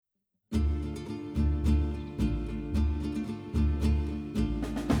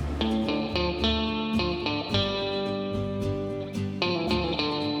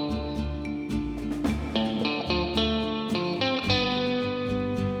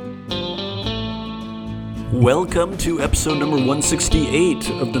Welcome to episode number 168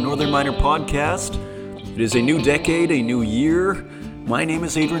 of the Northern Miner Podcast. It is a new decade, a new year. My name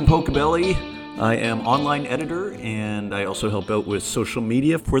is Adrian Pocabelli. I am online editor, and I also help out with social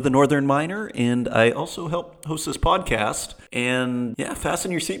media for the Northern Miner, and I also help host this podcast. And yeah,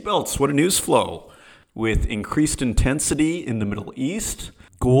 fasten your seatbelts. What a news flow. With increased intensity in the Middle East,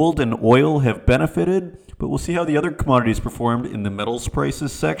 gold and oil have benefited, but we'll see how the other commodities performed in the metals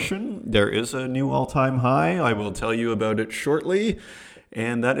prices section. There is a new all-time high. I will tell you about it shortly,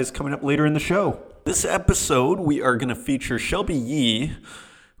 and that is coming up later in the show. This episode, we are going to feature Shelby Yee,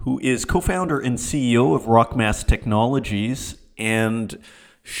 who is co-founder and CEO of Rockmass Technologies, and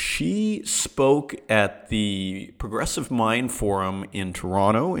she spoke at the Progressive Mine Forum in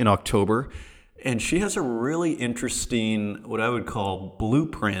Toronto in October, and she has a really interesting, what I would call,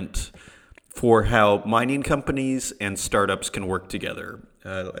 blueprint for how mining companies and startups can work together.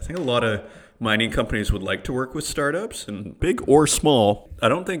 I think a lot of mining companies would like to work with startups, and big or small. I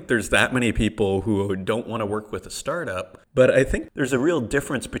don't think there's that many people who don't want to work with a startup, but I think there's a real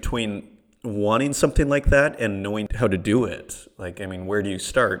difference between wanting something like that and knowing how to do it. Where do you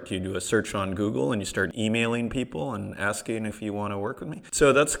start? Do you do a search on Google and you start emailing people and asking if you want to work with me?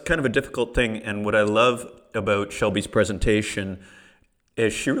 So that's kind of a difficult thing, and what I love about Shelby's presentation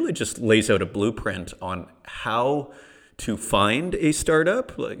is she really just lays out a blueprint on how to find a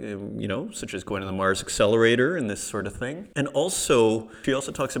startup, such as going to the Mars Accelerator and this sort of thing. And also, she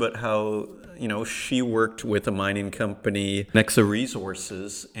also talks about how, she worked with a mining company, Nexa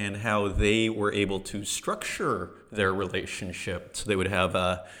Resources, and how they were able to structure their relationship. So they would have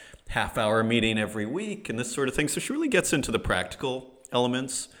a half-hour meeting every week and this sort of thing. So she really gets into the practical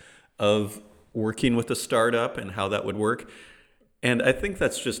elements of working with a startup and how that would work. And I think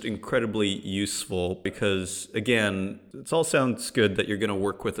that's just incredibly useful because, again, it all sounds good that you're going to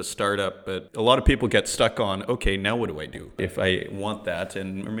work with a startup, but a lot of people get stuck on, okay, now what do I do if I want that? Or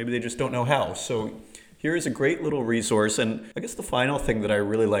maybe they just don't know how. So here is a great little resource. And I guess the final thing that I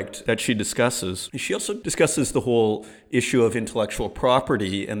really liked that she discusses, she also discusses the whole issue of intellectual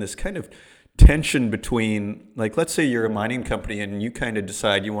property and this kind of tension between, let's say you're a mining company and you kind of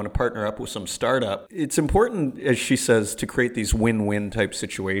decide you want to partner up with some startup. It's important, as she says, to create these win-win type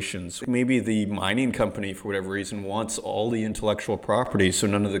situations. Maybe the mining company, for whatever reason, wants all the intellectual property so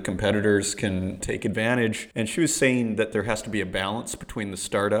none of the competitors can take advantage. And she was saying that there has to be a balance between the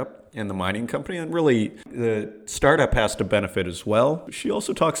startup and the mining company, and really the startup has to benefit as well. She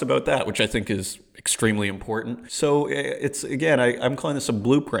also talks about that, which I think is extremely important. So it's, again, I'm calling this a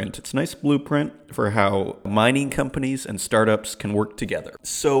blueprint. It's a nice blueprint for how mining companies and startups can work together.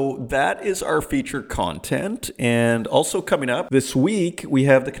 So that is our feature content. And also coming up this week, we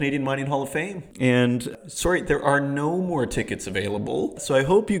have the Canadian Mining Hall of Fame. And there are no more tickets available. So I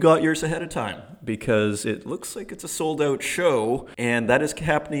hope you got yours ahead of time, because it looks like it's a sold-out show, and that is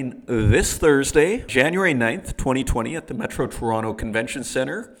happening this Thursday, January 9th, 2020, at the Metro Toronto Convention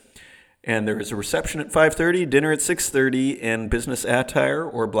Centre. And there is a reception at 5:30, dinner at 6:30, and business attire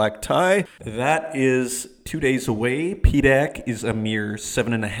or black tie. That is 2 days away. PDAC is a mere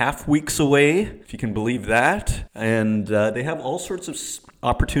 7.5 weeks away, if you can believe that. And they have all sorts of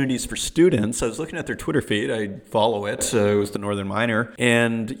opportunities for students. I was looking at their Twitter feed. I follow it. It was the Northern Miner.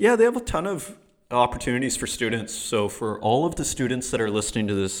 And yeah, they have a ton of opportunities for students. So for all of the students that are listening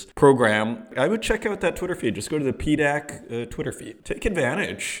to this program, I would check out that Twitter feed. Just go to the PDAC Twitter feed. Take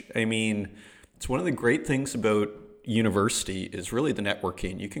advantage. It's one of the great things about university is really the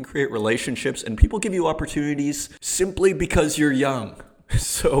networking. You can create relationships, and people give you opportunities simply because you're young.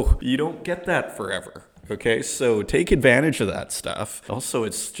 So you don't get that forever. Okay, so take advantage of that stuff. Also,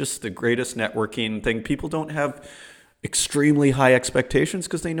 it's just the greatest networking thing. People don't have extremely high expectations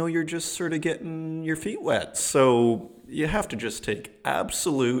because they know you're just sort of getting your feet wet. So you have to just take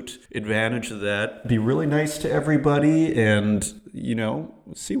absolute advantage of that. Be really nice to everybody and,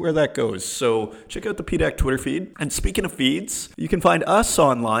 see where that goes. So check out the PDAC Twitter feed. And speaking of feeds, you can find us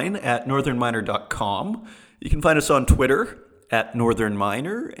online at northernminer.com. You can find us on Twitter at Northern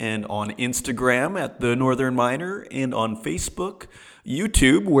Miner, and on Instagram at The Northern Miner, and on Facebook,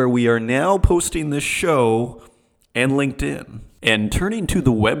 YouTube, where we are now posting this show, and LinkedIn. And turning to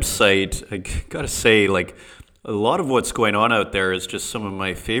the website, I gotta say, a lot of what's going on out there is just some of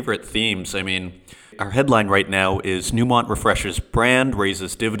my favorite themes. Our headline right now is Newmont refreshes brand,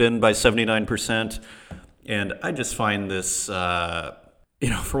 raises dividend by 79%. And I just find this,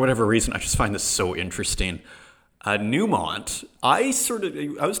 for whatever reason, I just find this so interesting. Newmont, I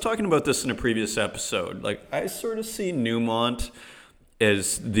was talking about this in a previous episode. I sort of see Newmont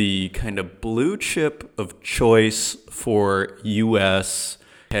as the kind of blue chip of choice for U.S.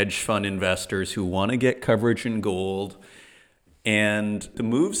 hedge fund investors who want to get coverage in gold. And the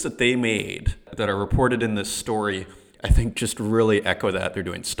moves that they made that are reported in this story, I think just really echo that. They're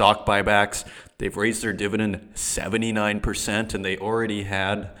doing stock buybacks. They've raised their dividend 79%, and they already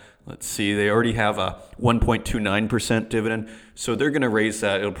have a 1.29% dividend. So they're going to raise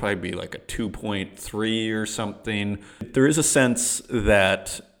that. It'll probably be like a 2.3 or something. There is a sense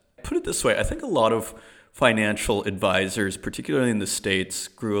that, put it this way, I think a lot of financial advisors, particularly in the States,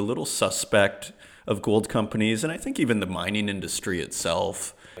 grew a little suspect of gold companies, and I think even the mining industry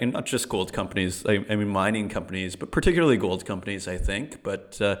itself, and not just gold companies, I mean mining companies, but particularly gold companies, I think.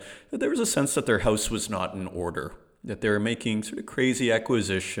 But there was a sense that their house was not in order, that they were making sort of crazy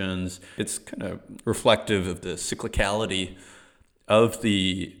acquisitions. It's kind of reflective of the cyclicality of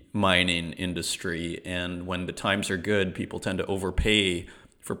the mining industry. And when the times are good, people tend to overpay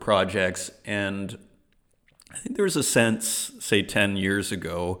for projects. And I think there was a sense, say 10 years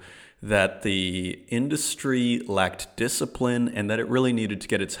ago, that the industry lacked discipline and that it really needed to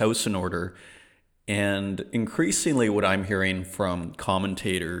get its house in order. And increasingly what I'm hearing from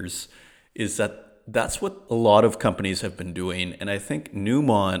commentators is that that's what a lot of companies have been doing. And I think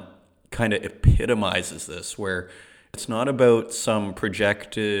Newmont kind of epitomizes this, where it's not about some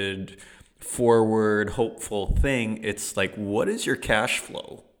projected forward hopeful thing. It's like, what is your cash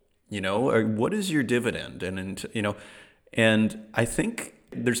flow? Or what is your dividend? And I think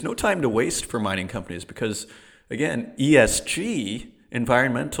there's no time to waste for mining companies because, again, ESG,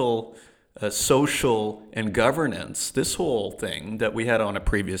 environmental, social, and governance, this whole thing that we had on a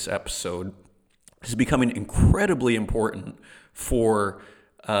previous episode is becoming incredibly important for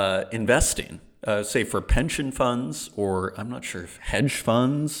investing, say for pension funds, or I'm not sure if hedge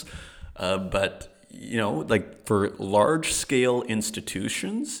funds, but like for large scale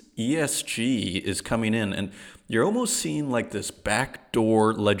institutions, ESG is coming in, and you're almost seeing like this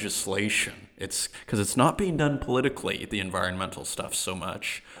backdoor legislation. It's because it's not being done politically, the environmental stuff so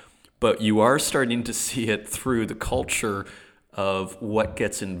much, but you are starting to see it through the culture of what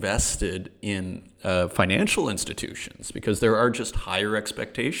gets invested in financial institutions, because there are just higher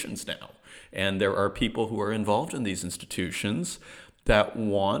expectations now. And there are people who are involved in these institutions that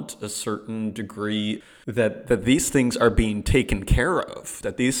want a certain degree that these things are being taken care of,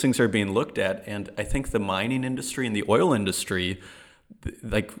 that these things are being looked at. And I think the mining industry and the oil industry,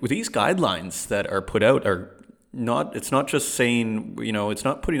 like with these guidelines that are put out, are not, it's not just saying, it's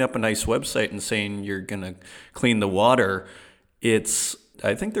not putting up a nice website and saying you're going to clean the water.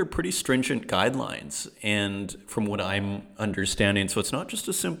 I think they're pretty stringent guidelines. And from what I'm understanding, so it's not just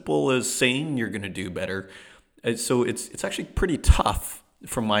as simple as saying you're going to do better. So it's actually pretty tough,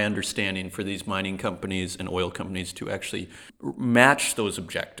 from my understanding, for these mining companies and oil companies to actually match those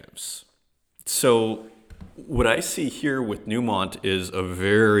objectives. So what I see here with Newmont is a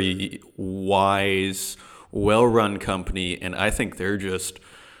very wise, well-run company, and I think they're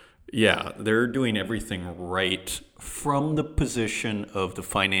doing everything right from the position of the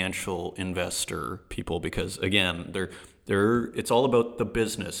financial investor people, because again, it's all about the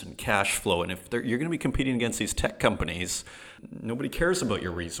business and cash flow. And if you're going to be competing against these tech companies, nobody cares about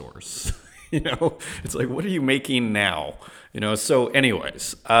your resource. It's like, what are you making now? So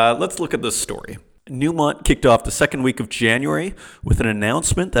anyways, let's look at this story. Newmont kicked off the second week of January with an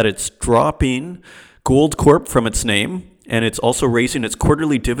announcement that it's dropping Gold Corp from its name, and it's also raising its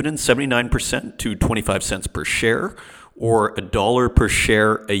quarterly dividend 79% to 25 cents per share, or $1 per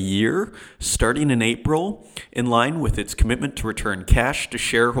share a year, starting in April, in line with its commitment to return cash to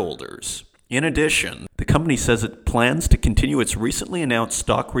shareholders. In addition, the company says it plans to continue its recently announced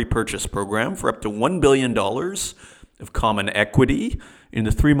stock repurchase program for up to $1 billion of common equity. In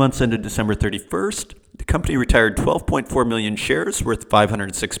the 3 months ended December 31st, the company retired 12.4 million shares worth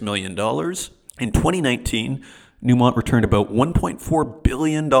 $506 million. In 2019, Newmont returned about $1.4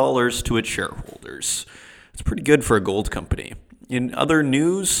 billion to its shareholders. It's pretty good for a gold company. In other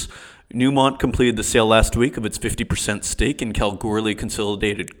news, Newmont completed the sale last week of its 50% stake in Kalgoorlie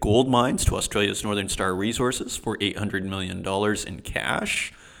Consolidated Gold Mines to Australia's Northern Star Resources for $800 million in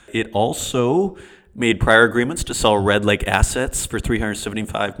cash. It also made prior agreements to sell Red Lake assets for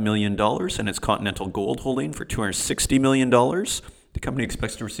 $375 million and its Continental Gold holding for $260 million. The company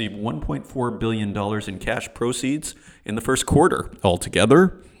expects to receive $1.4 billion in cash proceeds in the first quarter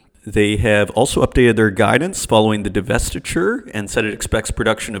altogether. They have also updated their guidance following the divestiture and said it expects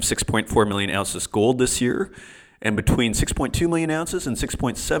production of 6.4 million ounces gold this year and between 6.2 million ounces and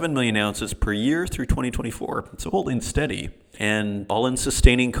 6.7 million ounces per year through 2024. It's holding steady. And all-in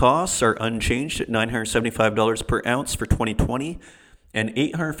sustaining costs are unchanged at $975 per ounce for 2020 and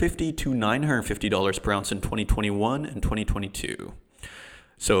 $850 to $950 per ounce in 2021 and 2022.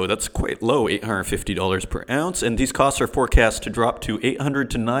 So that's quite low, $850 per ounce. And these costs are forecast to drop to $800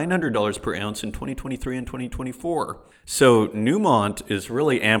 to $900 per ounce in 2023 and 2024. So Newmont is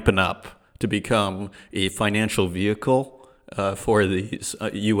really amping up to become a financial vehicle for these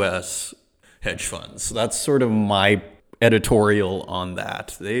U.S. hedge funds. So that's sort of my editorial on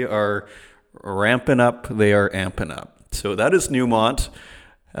that. They are ramping up. They are amping up. So that is Newmont.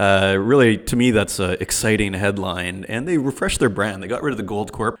 Really, to me, that's an exciting headline. And they refreshed their brand. They got rid of the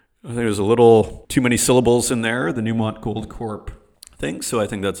Gold Corp. I think there's a little too many syllables in there, the Newmont Gold Corp thing. So I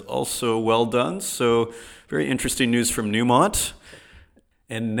think that's also well done. So very interesting news from Newmont.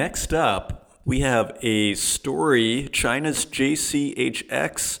 And next up, we have a story. China's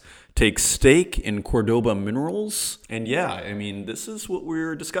JCHX takes stake in Cordoba Minerals. And yeah, I mean, this is what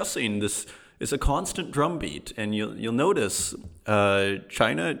we're discussing. This is a constant drumbeat. And you'll notice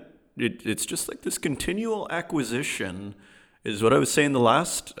China, it's just like this continual acquisition is what I was saying the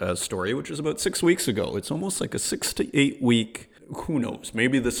last story, which was about 6 weeks ago. It's almost like a 6 to 8 week, who knows,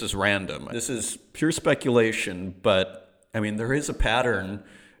 maybe this is random. This is pure speculation, but I mean, there is a pattern.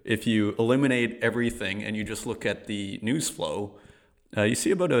 If you eliminate everything and you just look at the news flow, you see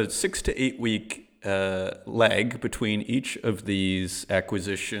about a 6 to 8 week lag between each of these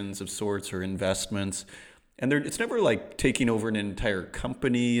acquisitions of sorts or investments. And it's never like taking over an entire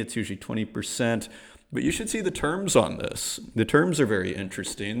company. It's usually 20%. But you should see the terms on this. The terms are very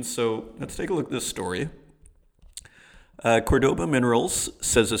interesting. So let's take a look at this story. Cordoba Minerals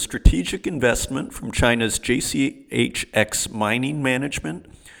says a strategic investment from China's JCHX Mining Management,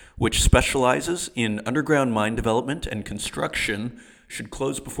 which specializes in underground mine development and construction, should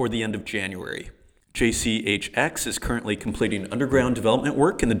close before the end of January. JCHX is currently completing underground development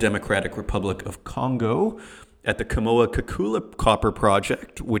work in the Democratic Republic of Congo at the Kamoa-Kakula copper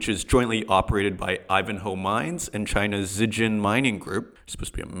project, which is jointly operated by Ivanhoe Mines and China's Zijin Mining Group. It's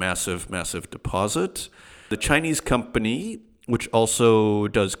supposed to be a massive, massive deposit. The Chinese company, which also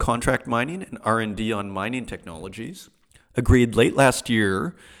does contract mining and R&D on mining technologies, agreed late last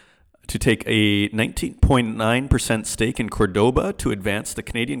year to take a 19.9% stake in Cordoba to advance the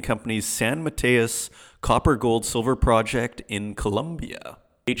Canadian company's San Mateus copper gold silver project in Colombia.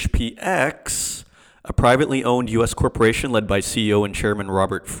 HPX, a privately owned U.S. corporation led by CEO and Chairman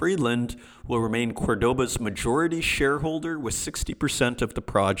Robert Friedland, will remain Cordoba's majority shareholder with 60% of the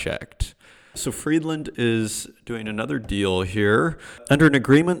project. So Friedland is doing another deal here. Under an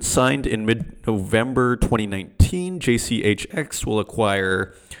agreement signed in mid-November 2019, JCHX will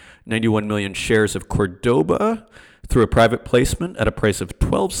acquire 91 million shares of Cordoba through a private placement at a price of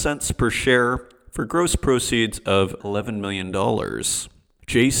 12 cents per share for gross proceeds of $11 million.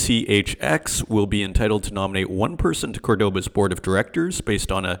 JCHX will be entitled to nominate one person to Cordoba's board of directors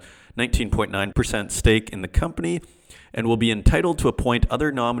based on a 19.9% stake in the company, and will be entitled to appoint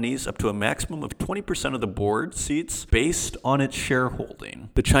other nominees up to a maximum of 20% of the board seats based on its shareholding.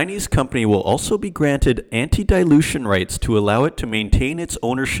 The Chinese company will also be granted anti-dilution rights to allow it to maintain its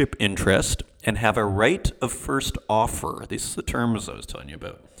ownership interest and have a right of first offer. These are the terms I was telling you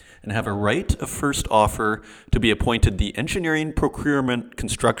about. And have a right of first offer to be appointed the engineering, procurement,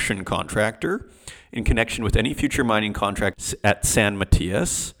 construction contractor in connection with any future mining contracts at San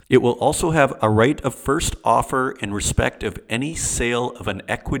Mateus. It will also have a right of first offer in respect of any sale of an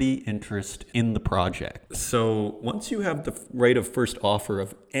equity interest in the project. So once you have the right of first offer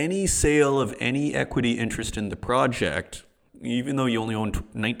of any sale of any equity interest in the project, even though you only own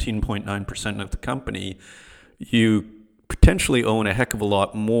 19.9% of the company, you potentially own a heck of a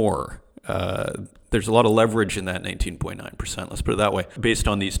lot more. There's a lot of leverage in that 19.9%, let's put it that way, based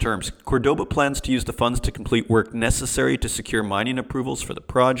on these terms. Cordoba plans to use the funds to complete work necessary to secure mining approvals for the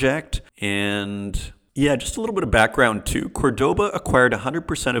project. And yeah, just a little bit of background too. Cordoba acquired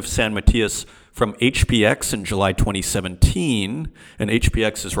 100% of San Mateus from HPX in July 2017, and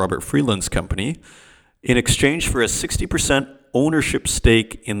HPX is Robert Friedland's company, in exchange for a 60% ownership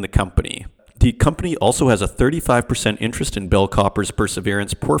stake in the company. The company also has a 35% interest in Bell Copper's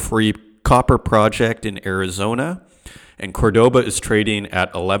Perseverance porphyry copper project in Arizona, and Cordoba is trading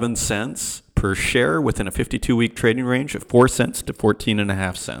at 11 cents per share within a 52-week trading range of 4 cents to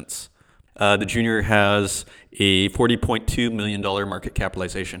 14.5 cents. The junior has a $40.2 million market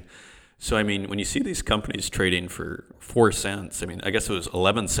capitalization. So, I mean, when you see these companies trading for 4 cents, I mean, I guess it was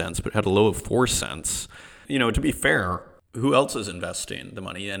 11 cents, but had a low of 4 cents. You know, to be fair, who else is investing the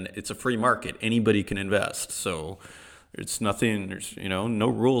money? And it's a free market. Anybody can invest. So it's nothing, there's, no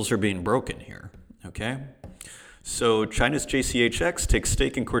rules are being broken here. Okay? So China's JCHX takes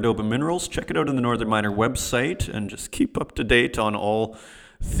stake in Cordoba Minerals. Check it out on the Northern Miner website and just keep up to date on all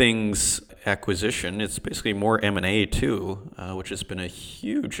things acquisition. It's basically more M&A too, which has been a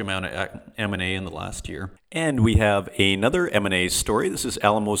huge amount of M&A in the last year. And we have another M&A story. This is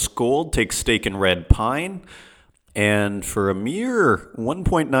Alamos Gold takes stake in Red Pine. And for a mere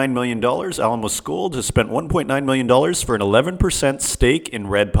 $1.9 million, Alamos Gold has spent $1.9 million for an 11% stake in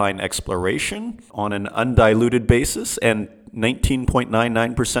Red Pine exploration on an undiluted basis and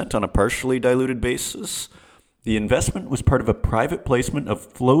 19.99% on a partially diluted basis. The investment was part of a private placement of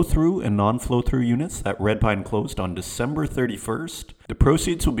flow-through and non-flow-through units that Red Pine closed on December 31st. The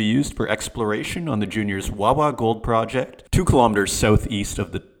proceeds will be used for exploration on the Junior's Wawa Gold Project, 2 kilometers southeast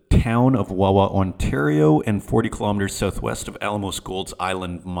of the town of Wawa, Ontario, and 40 kilometers southwest of Alamos Gold's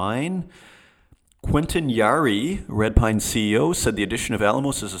Island Mine. Quentin Yari, Red Pine CEO, said the addition of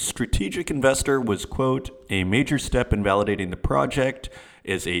Alamos as a strategic investor was, quote, a major step in validating the project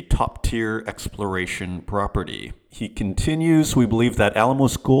as a top-tier exploration property. He continues, we believe that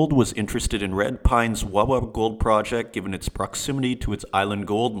Alamos Gold was interested in Red Pine's Wawa Gold Project given its proximity to its Island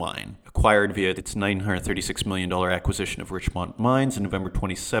Gold Mine, acquired via its $936 million acquisition of Richmont Mines in November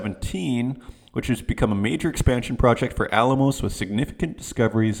 2017, which has become a major expansion project for Alamos with significant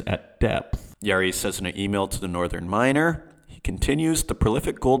discoveries at depth. Yari says in an email to the Northern Miner. He continues, the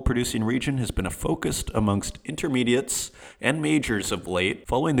prolific gold-producing region has been a focus amongst intermediates and majors of late,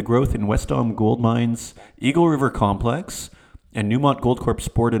 following the growth in West Elm Gold Mines, Eagle River Complex, and Newmont Goldcorp's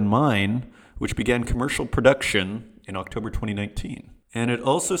Borden Mine, which began commercial production in October 2019. And it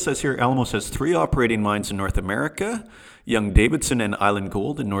also says here Alamos has 3 operating mines in North America, Young-Davidson and Island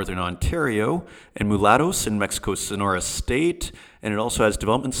Gold in Northern Ontario, and Mulatos in Mexico's Sonora State. And it also has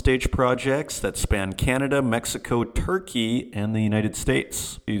development stage projects that span Canada, Mexico, Turkey, and the United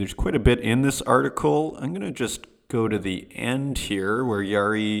States. There's quite a bit in this article. I'm going to just go to the end here where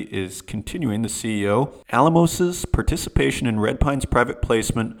Yari is continuing, the CEO. Alamos's participation in Red Pine's private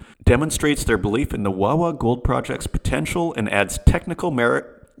placement demonstrates their belief in the Wawa Gold Project's potential and adds technical merit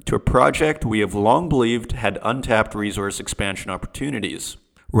to a project we have long believed had untapped resource expansion opportunities.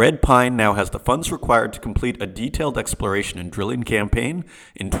 Red Pine now has the funds required to complete a detailed exploration and drilling campaign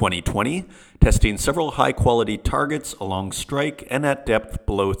in 2020, testing several high-quality targets along strike and at depth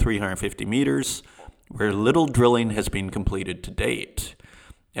below 350 meters, where little drilling has been completed to date.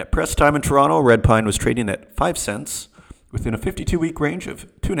 At press time in Toronto, Red Pine was trading at 5 cents, within a 52-week range of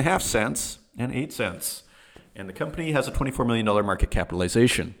 2.5 cents and 8 cents. And the company has a $24 million market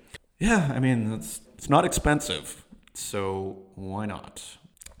capitalization. Yeah, I mean, it's not expensive, so why not?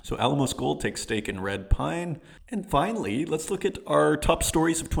 So Alamos Gold takes stake in Red Pine. And finally, let's look at our top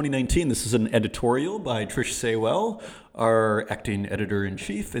stories of 2019. This is an editorial by Trish Saywell, our acting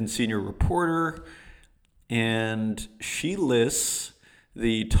editor-in-chief and senior reporter. And she lists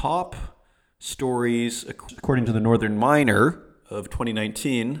the top stories according to the Northern Miner of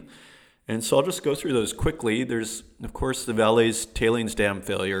 2019. And so I'll just go through those quickly. There's, of course, the Vale's tailings dam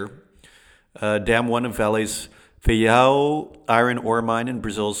failure. Dam 1 of Vale's Feijão iron ore mine in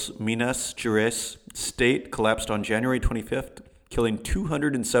Brazil's Minas Gerais state collapsed on January 25th, killing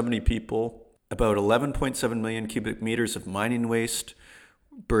 270 people, about 11.7 million cubic meters of mining waste,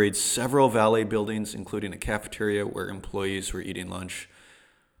 buried several Vale buildings, including a cafeteria where employees were eating lunch.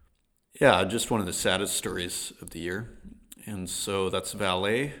 Yeah, just one of the saddest stories of the year. And so that's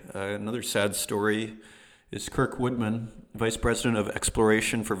Vale. Another sad story is Kirk Woodman, Vice President of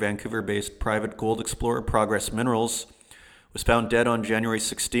Exploration for Vancouver-based private gold explorer Progress Minerals, was found dead on January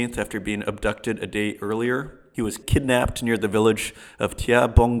 16th after being abducted a day earlier. He was kidnapped near the village of Tia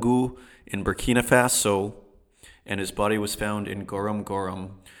Bongu in Burkina Faso, and his body was found in Gorom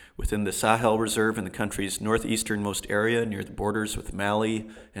Gorom, within the Sahel Reserve in the country's northeasternmost area near the borders with Mali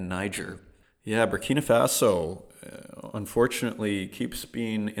and Niger. Yeah, Burkina Faso, unfortunately, keeps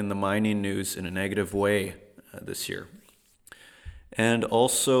being in the mining news in a negative way this year. And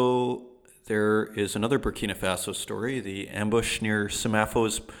also, there is another Burkina Faso story, the ambush near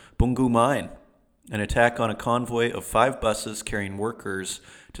Semafo's Bungu mine. An attack on a convoy of 5 buses carrying workers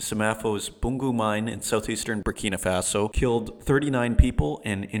to Semafo's Bungu mine in southeastern Burkina Faso killed 39 people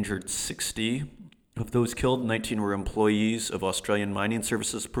and injured 60. Of those killed, 19 were employees of Australian mining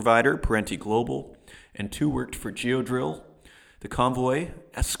services provider Parenti Global, and 2 worked for Geodrill. The convoy,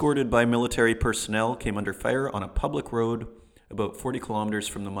 escorted by military personnel, came under fire on a public road about 40 kilometers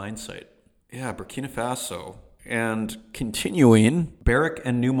from the mine site. Yeah, Burkina Faso. And continuing, Barrick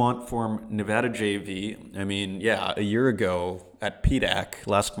and Newmont form Nevada JV. I mean, yeah, a year ago at PDAC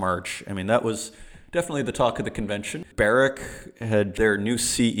last March, I mean, that was definitely the talk of the convention. Barrick had their new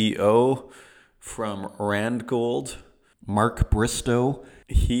CEO from Randgold, Mark Bristow,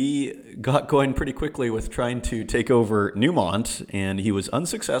 he got going pretty quickly with trying to take over Newmont, and he was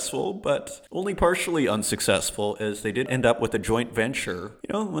unsuccessful, but only partially unsuccessful, as they did end up with a joint venture.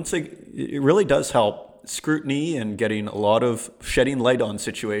 It really does help. Scrutiny and getting a lot of shedding light on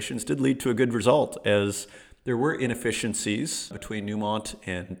situations did lead to a good result, as there were inefficiencies between Newmont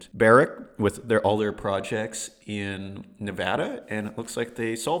and Barrick with all their projects in Nevada, and it looks like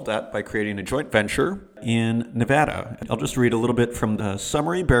they solved that by creating a joint venture in Nevada. I'll just read a little bit from the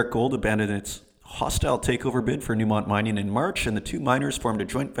summary. Barrick Gold abandoned its hostile takeover bid for Newmont Mining in March, and the two miners formed a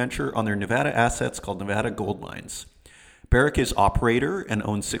joint venture on their Nevada assets called Nevada Gold Mines. Barrick is operator and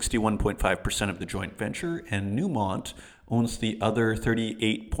owns 61.5% of the joint venture, and Newmont owns the other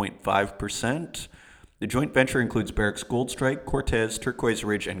 38.5%. The joint venture includes Barrick's Gold Strike, Cortez, Turquoise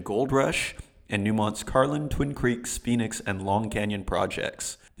Ridge, and Gold Rush, and Newmont's Carlin, Twin Creeks, Phoenix, and Long Canyon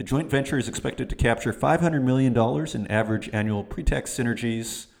projects. The joint venture is expected to capture $500 million in average annual pre-tax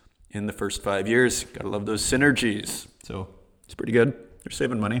synergies in the first 5 years. Gotta love those synergies. So it's pretty good. They're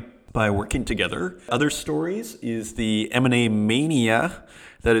saving money by working together. Other stories is the M&A mania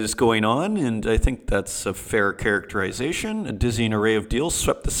that is going on, and I think that's a fair characterization. A dizzying array of deals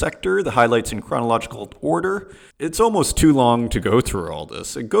swept the sector, the highlights in chronological order. It's almost too long to go through all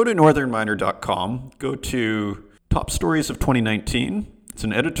this. Go to northernminer.com, go to Top Stories of 2019. It's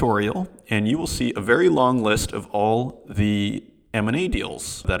an editorial, and you will see a very long list of all the M&A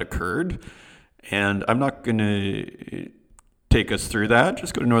deals that occurred. And I'm not going to take us through that.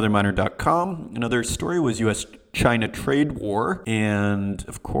 Just go to northernminer.com. Another story was U.S.-China trade war. And,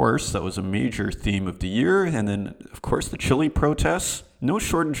 of course, that was a major theme of the year. And then, of course, the Chile protests. No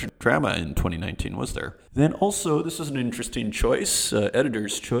shortage of drama in 2019, was there? Then also, this is an interesting choice,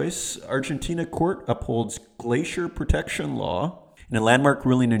 editor's choice. Argentina court upholds glacier protection law. In a landmark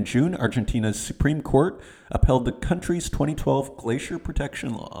ruling in June, Argentina's Supreme Court upheld the country's 2012 glacier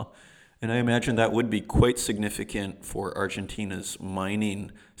protection law. And I imagine that would be quite significant for Argentina's mining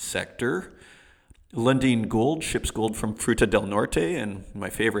sector. Lundin Gold ships gold from Fruta del Norte, and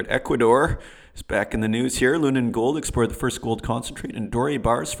my favorite, Ecuador, is back in the news here. Lundin Gold explored the first gold concentrate in doré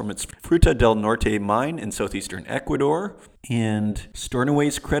bars from its Fruta del Norte mine in southeastern Ecuador. And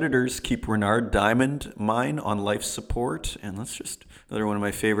Stornoway's creditors keep Renard Diamond mine on life support. And that's just another one of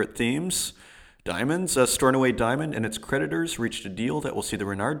my favorite themes. Diamonds. Stornoway Diamond and its creditors reached a deal that will see the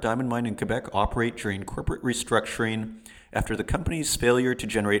Renard Diamond Mine in Quebec operate during corporate restructuring after the company's failure to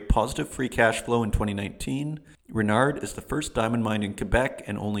generate positive free cash flow in 2019. Renard is the first diamond mine in Quebec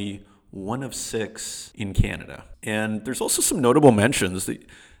and only one of 6 in Canada. And there's also some notable mentions.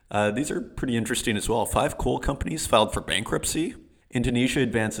 These are pretty interesting as well. 5 coal companies filed for bankruptcy. Indonesia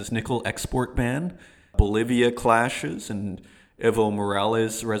advances nickel export ban. Bolivia clashes and Evo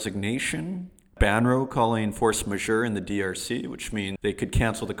Morales' resignation. Banro calling force majeure in the DRC, which means they could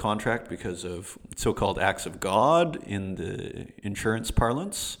cancel the contract because of so-called acts of God in the insurance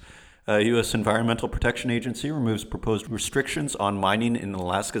parlance. U.S. Environmental Protection Agency removes proposed restrictions on mining in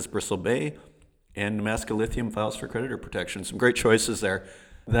Alaska's Bristol Bay, and Nemaska Lithium files for creditor protection. Some great choices there.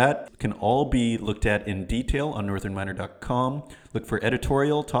 That can all be looked at in detail on northernminer.com. Look for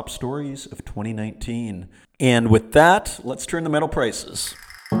editorial top stories of 2019. And with that, let's turn to metal prices.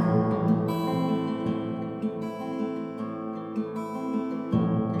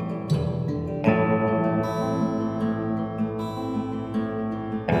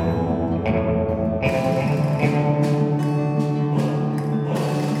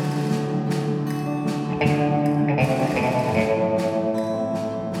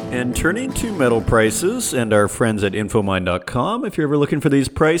 And turning to metal prices and our friends at infomine.com, if you're ever looking for these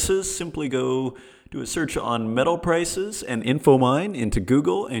prices, simply go do a search on metal prices and Infomine into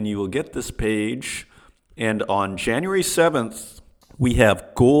Google, and you will get this page. And on January 7th, we have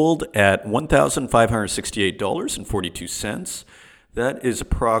gold at $1,568.42. That is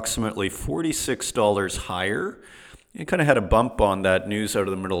approximately $46 higher. It kind of had a bump on that news out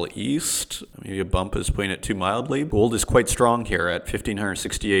of the Middle East. Maybe a bump is putting it too mildly. Gold is quite strong here at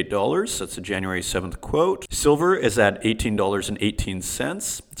 $1,568. That's a January 7th quote. Silver is at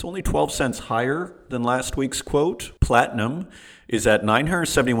 $18.18. It's only 12 cents higher than last week's quote. Platinum is at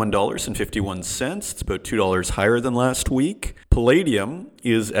 $971.51. It's about $2 higher than last week. Palladium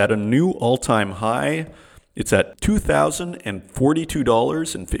is at a new all-time high. It's at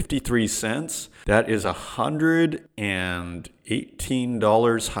 $2,042.53. That is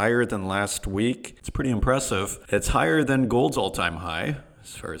 $118 higher than last week. It's pretty impressive. It's higher than gold's all-time high,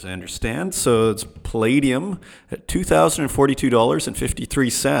 as far as I understand. So it's palladium at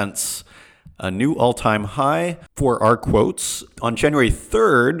 $2,042.53. a new all-time high for our quotes. On January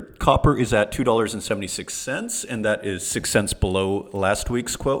 3rd, copper is at $2.76, and that is 6 cents below last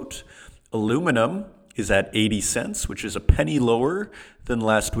week's quote. Aluminum is at 80 cents, which is a penny lower than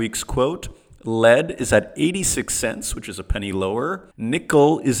last week's quote. Lead is at 86 cents, which is a penny lower.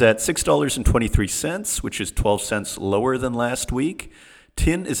 Nickel is at $6.23, which is 12 cents lower than last week.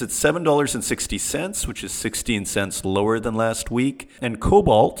 Tin is at $7.60, which is 16 cents lower than last week. And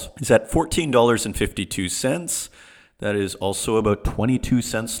cobalt is at $14.52. That is also about 22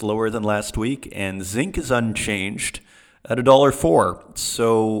 cents lower than last week. And zinc is unchanged at $1.04.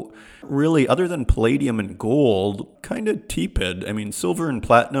 So really, other than palladium and gold, kind of tepid. I mean, silver and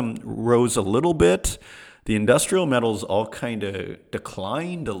platinum rose a little bit. The industrial metals all kind of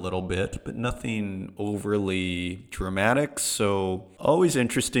declined a little bit, but nothing overly dramatic. So always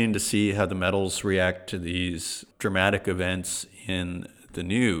interesting to see how the metals react to these dramatic events in the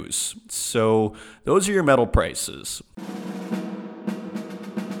news. So those are your metal prices.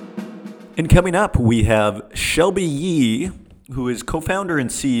 And coming up, we have Shelby Yee, who is co-founder and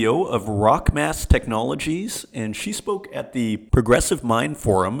CEO of Rockmass Technologies, and she spoke at the Progressive Mine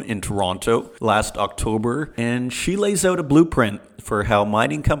Forum in Toronto last October, and she lays out a blueprint for how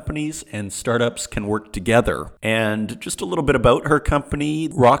mining companies and startups can work together. And just a little bit about her company.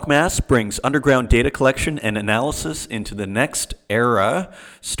 Rockmass brings underground data collection and analysis into the next era,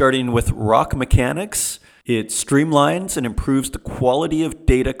 starting with rock mechanics. It streamlines and improves the quality of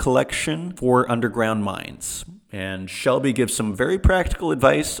data collection for underground mines. And Shelby gives some very practical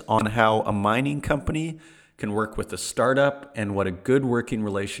advice on how a mining company can work with a startup and what a good working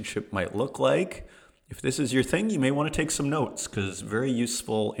relationship might look like. If this is your thing, you may want to take some notes because very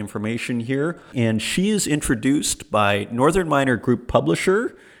useful information here. And she is introduced by Northern Miner Group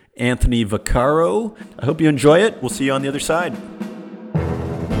publisher, Anthony Vaccaro. I hope you enjoy it. We'll see you on the other side.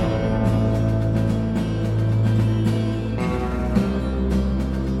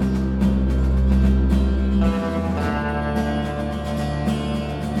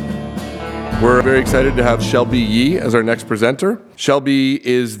 We're very excited to have Shelby Yee as our next presenter. Shelby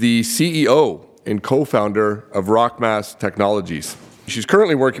is the CEO and co-founder of Rockmass Technologies. She's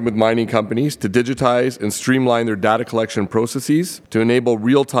currently working with mining companies to digitize and streamline their data collection processes to enable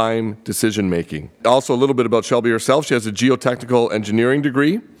real-time decision-making. Also, a little bit about Shelby herself. She has a geotechnical engineering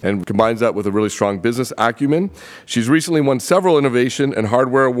degree and combines that with a really strong business acumen. She's recently won several innovation and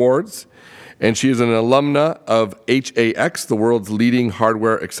hardware awards, and she is an alumna of HAX, the world's leading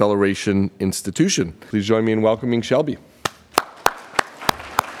hardware acceleration institution. Please join me in welcoming Shelby.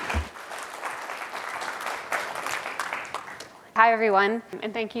 Hi, everyone,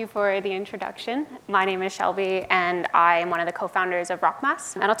 and thank you for the introduction. My name is Shelby, and I am one of the co-founders of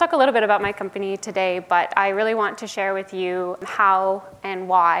Rockmass. And I'll talk a little bit about my company today, but I really want to share with you how and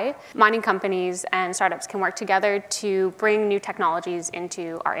why mining companies and startups can work together to bring new technologies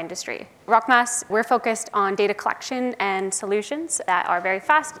into our industry. Rockmass, we're focused on data collection and solutions that are very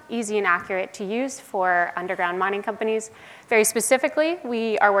fast, easy, and accurate to use for underground mining companies. Very specifically,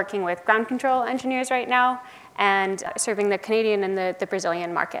 we are working with ground control engineers right now and serving the Canadian and the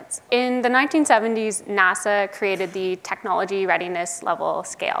Brazilian markets. In the 1970s, NASA created the Technology Readiness Level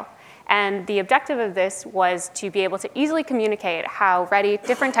Scale. And the objective of this was to be able to easily communicate how ready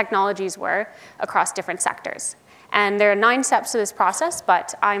different technologies were across different sectors. And there are 9 steps to this process,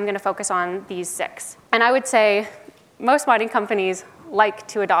 but I'm going to focus on these 6. And I would say most mining companies like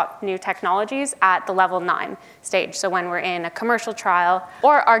to adopt new technologies at the level 9 stage. So when we're in a commercial trial,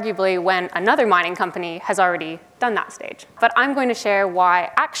 or arguably when another mining company has already done that stage. But I'm going to share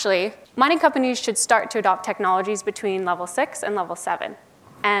why actually mining companies should start to adopt technologies between level 6 and level 7.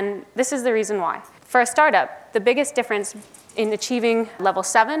 And this is the reason why. For a startup, the biggest difference in achieving level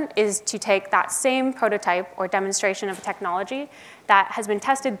 7 is to take that same prototype or demonstration of a technology that has been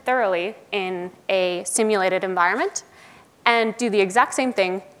tested thoroughly in a simulated environment and do the exact same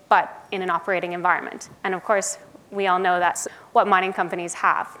thing, but in an operating environment. And of course, we all know that's what mining companies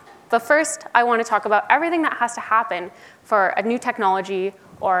have. But first, I want to talk about everything that has to happen for a new technology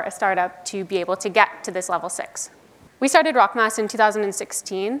or a startup to be able to get to this level 6. We started Rockmass in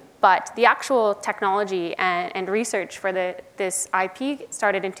 2016, but the actual technology and research for this IP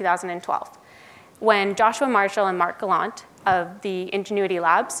started in 2012, when Joshua Marshall and Mark Gallant of the Ingenuity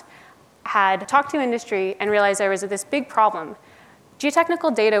Labs had talked to industry and realized there was this big problem.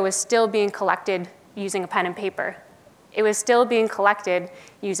 Geotechnical data was still being collected using a pen and paper. It was still being collected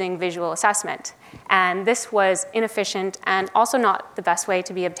using visual assessment. And this was inefficient and also not the best way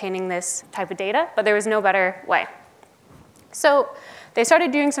to be obtaining this type of data, but there was no better way. So they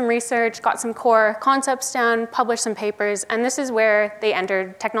started doing some research, got some core concepts down, published some papers, and this is where they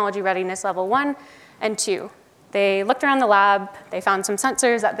entered technology readiness level 1 and 2. They looked around the lab, they found some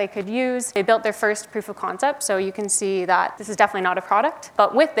sensors that they could use. They built their first proof of concept, so you can see that this is definitely not a product.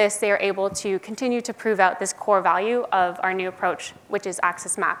 But with this, they are able to continue to prove out this core value of our new approach, which is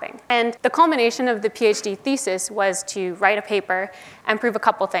axis mapping. And the culmination of the PhD thesis was to write a paper and prove a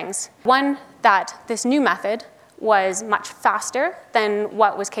couple things. One, that this new method was much faster than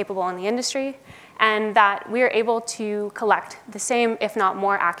what was capable in the industry, and that we are able to collect the same, if not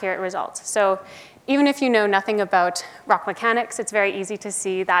more accurate results. So even if you know nothing about rock mechanics, it's very easy to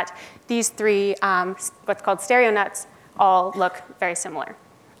see that these three, what's called stereo nets, all look very similar.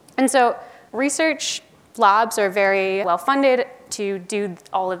 And so research labs are very well funded to do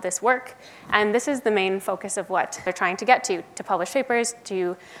all of this work, and this is the main focus of what they're trying to get to publish papers,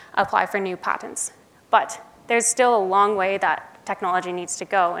 to apply for new patents. But there's still a long way that technology needs to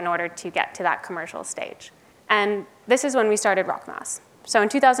go in order to get to that commercial stage. And this is when we started RockMass. So in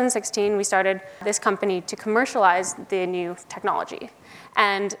 2016, we started this company to commercialize the new technology.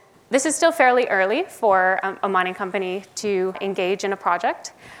 And this is still fairly early for a mining company to engage in a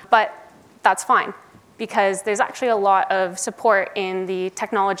project, but that's fine, because there's actually a lot of support in the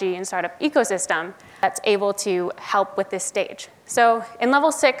technology and startup ecosystem that's able to help with this stage. So in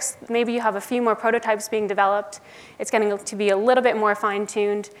level 6, maybe you have a few more prototypes being developed. It's getting to be a little bit more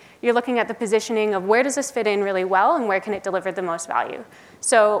fine-tuned. You're looking at the positioning of where does this fit in really well and where can it deliver the most value.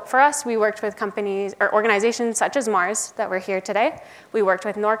 So for us, we worked with companies or organizations such as Mars that we're here today. We worked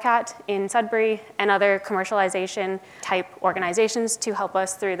with NORCAT in Sudbury and other commercialization type organizations to help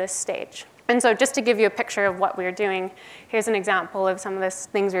us through this stage. And so just to give you a picture of what we're doing, here's an example of some of the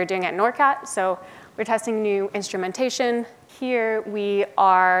things we're doing at NORCAT. So we're testing new instrumentation. Here we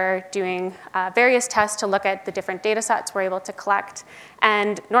are doing various tests to look at the different data sets we're able to collect.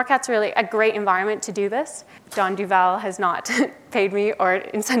 And NORCAT's really a great environment to do this. John Duval has not paid me or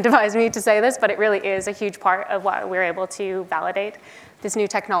incentivized me to say this, but it really is a huge part of why we're able to validate this new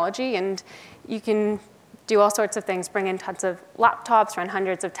technology. And you can do all sorts of things, bring in tons of laptops, run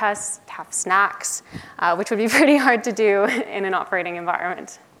hundreds of tests, have snacks, which would be pretty hard to do in an operating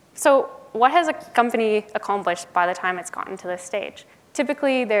environment. So what has a company accomplished by the time it's gotten to this stage?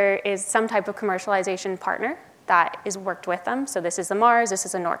 Typically, there is some type of commercialization partner that is worked with them. So this is the Mars, this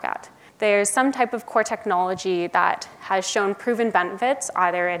is a NORCAT. There's some type of core technology that has shown proven benefits,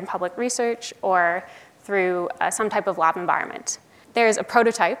 either in public research or through some type of lab environment. There's a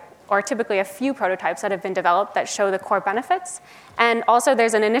prototype, or typically a few prototypes that have been developed that show the core benefits. And also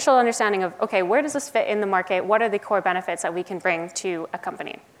there's an initial understanding of, okay, where does this fit in the market? What are the core benefits that we can bring to a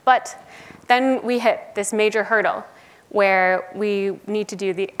company? But then we hit this major hurdle where we need to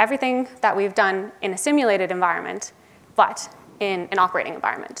do everything that we've done in a simulated environment, but in an operating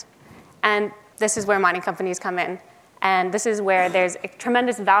environment. And this is where mining companies come in. And this is where there's a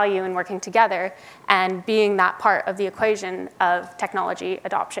tremendous value in working together and being that part of the equation of technology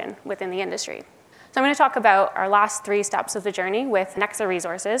adoption within the industry. So I'm going to talk about our last 3 steps of the journey with Nexa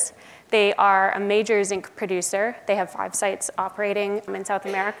Resources. They are a major zinc producer. They have 5 sites operating in South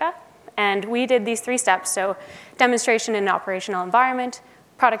America. And we did these 3 steps, so demonstration in an operational environment,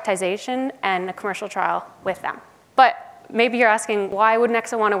 productization, and a commercial trial with them. But maybe you're asking, why would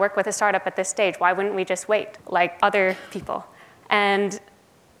Nexa want to work with a startup at this stage? Why wouldn't we just wait like other people? And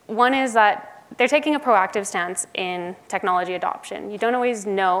one is that they're taking a proactive stance in technology adoption. You don't always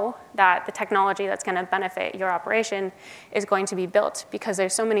know that the technology that's going to benefit your operation is going to be built because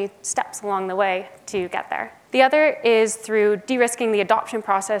there's so many steps along the way to get there. The other is through de-risking the adoption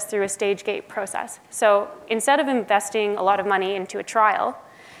process through a stage gate process. So instead of investing a lot of money into a trial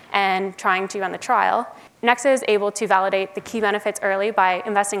and trying to run the trial, Nexa is able to validate the key benefits early by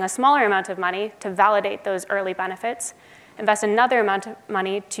investing a smaller amount of money to validate those early benefits, invest another amount of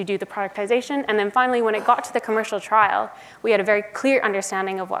money to do the productization, and then finally, when it got to the commercial trial, we had a very clear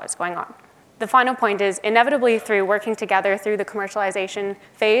understanding of what was going on. The final point is, inevitably through working together through the commercialization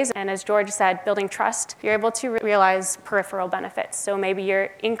phase, and as George said, building trust, you're able to realize peripheral benefits. So maybe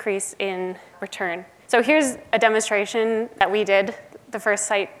your increase in return. So here's a demonstration that we did the first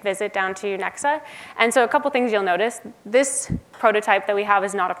site visit down to Nexa. And so a couple things you'll notice. This prototype that we have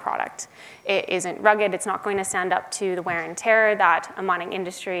is not a product. It isn't rugged. It's not going to stand up to the wear and tear that a mining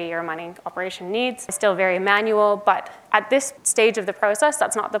industry or a mining operation needs. It's still very manual, but at this stage of the process,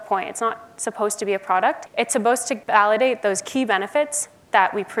 that's not the point. It's not supposed to be a product. It's supposed to validate those key benefits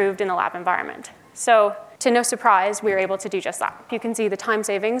that we proved in the lab environment. So To no surprise, we were able to do just that. You can see the time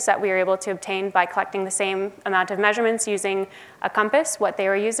savings that we were able to obtain by collecting the same amount of measurements using a compass, what they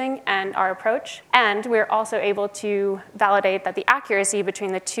were using, and our approach. And we were also able to validate that the accuracy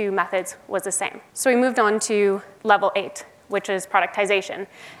between the two methods was the same. So we moved on to level 8, which is productization.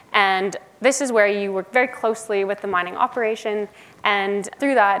 And this is where you work very closely with the mining operation, and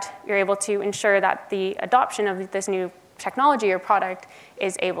through that, you're able to ensure that the adoption of this new technology or product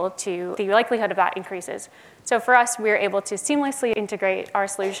is able to, the likelihood of that increases. So for us, we were able to seamlessly integrate our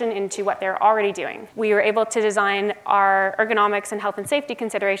solution into what they're already doing. We were able to design our ergonomics and health and safety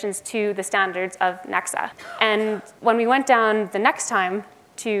considerations to the standards of Nexa. And when we went down the next time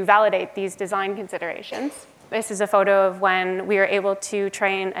to validate these design considerations, this is a photo of when we were able to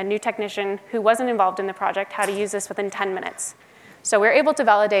train a new technician who wasn't involved in the project how to use this within 10 minutes. So we're able to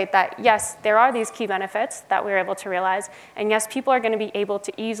validate that, yes, there are these key benefits that we're able to realize, and yes, people are going to be able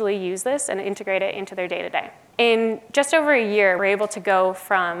to easily use this and integrate it into their day-to-day. In just over a year, we're able to go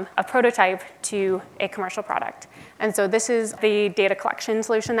from a prototype to a commercial product. And so this is the data collection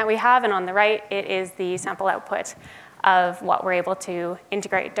solution that we have, and on the right, it is the sample output of what we're able to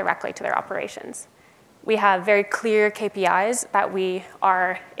integrate directly to their operations. We have very clear KPIs that we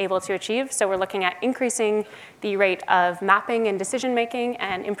are able to achieve. So we're looking at increasing the rate of mapping and decision making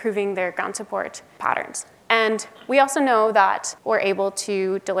and improving their ground support patterns. And we also know that we're able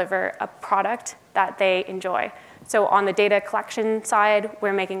to deliver a product that they enjoy. So on the data collection side,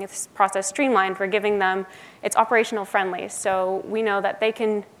 we're making this process streamlined. We're giving them, it's operational friendly. So we know that they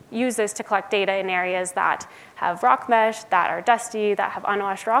can use this to collect data in areas that have rock mesh, that are dusty, that have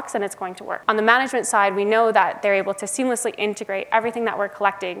unwashed rocks, and it's going to work. On the management side, we know that they're able to seamlessly integrate everything that we're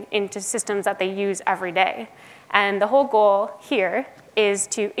collecting into systems that they use every day. And the whole goal here is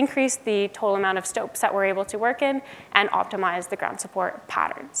to increase the total amount of stopes that we're able to work in and optimize the ground support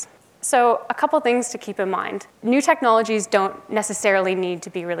patterns. So a couple things to keep in mind. New technologies don't necessarily need to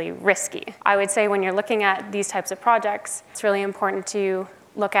be really risky. I would say when you're looking at these types of projects, it's really important to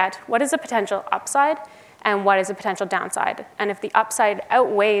look at what is the potential upside and what is the potential downside. And if the upside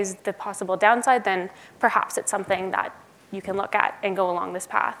outweighs the possible downside, then perhaps it's something that you can look at and go along this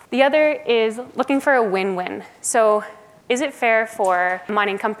path. The other is looking for a win-win. So is it fair for a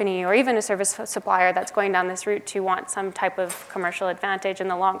mining company or even a service supplier that's going down this route to want some type of commercial advantage in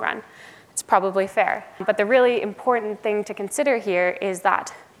the long run? It's probably fair. But the really important thing to consider here is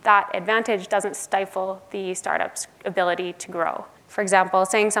that that advantage doesn't stifle the startup's ability to grow. For example,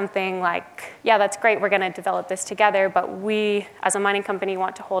 saying something like, yeah, that's great, we're going to develop this together, but we, as a mining company,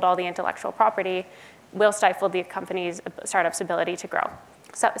 want to hold all the intellectual property, will stifle the startup's ability to grow.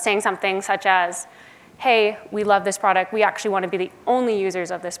 So saying something such as, hey, we love this product, we actually want to be the only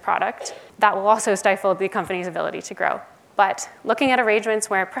users of this product, that will also stifle the company's ability to grow. But looking at arrangements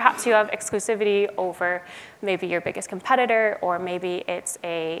where perhaps you have exclusivity over maybe your biggest competitor, or maybe it's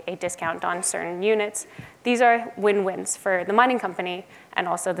a discount on certain units, these are win-wins for the mining company and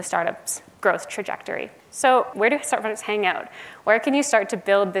also the startup's growth trajectory. So where do startups hang out? Where can you start to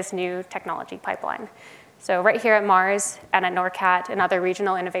build this new technology pipeline? So right here at Mars and at NORCAT and other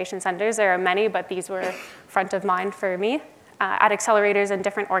regional innovation centers, there are many, but these were front of mind for me. At accelerators and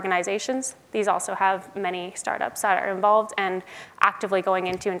different organizations, these also have many startups that are involved and actively going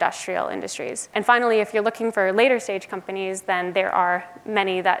into industrial industries. And finally, if you're looking for later stage companies, then there are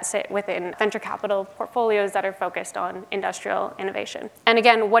many that sit within venture capital portfolios that are focused on industrial innovation. And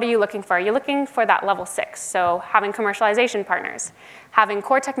again, what are you looking for? You're looking for that level 6, so having commercialization partners, having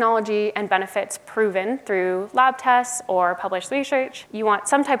core technology and benefits proven through lab tests or published research. You want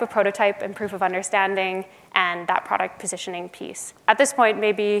some type of prototype and proof of understanding and that product positioning piece. At this point,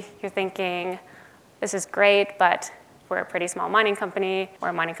 maybe you're thinking, this is great, but we're a pretty small mining company. We're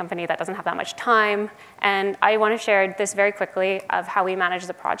a mining company that doesn't have that much time. And I want to share this very quickly of how we managed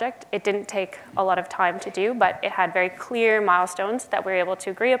the project. It didn't take a lot of time to do, but it had very clear milestones that we were able to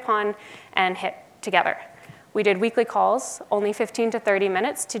agree upon and hit together. We did weekly calls, only 15 to 30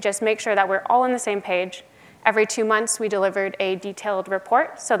 minutes, to just make sure that we're all on the same page. Every 2 months, we delivered a detailed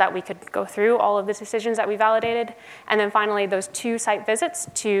report so that we could go through all of the decisions that we validated. And then finally, those 2 site visits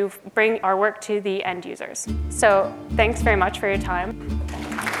to bring our work to the end users. So thanks very much for your time.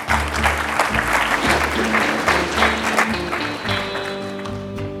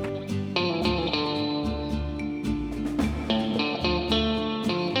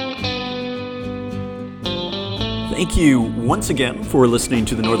 Thank you once again for listening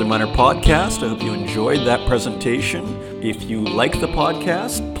to the Northern Miner Podcast. I hope you enjoyed that presentation. If you like the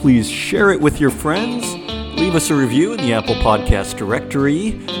podcast, please share it with your friends. Leave us a review in the Apple Podcast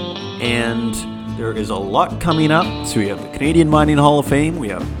directory. And there is a lot coming up. So we have the Canadian Mining Hall of Fame, we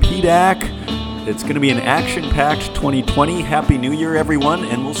have PDAC, It's going to be an action-packed 2020. Happy New Year, everyone,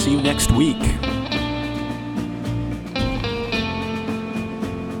 and we'll see you next week.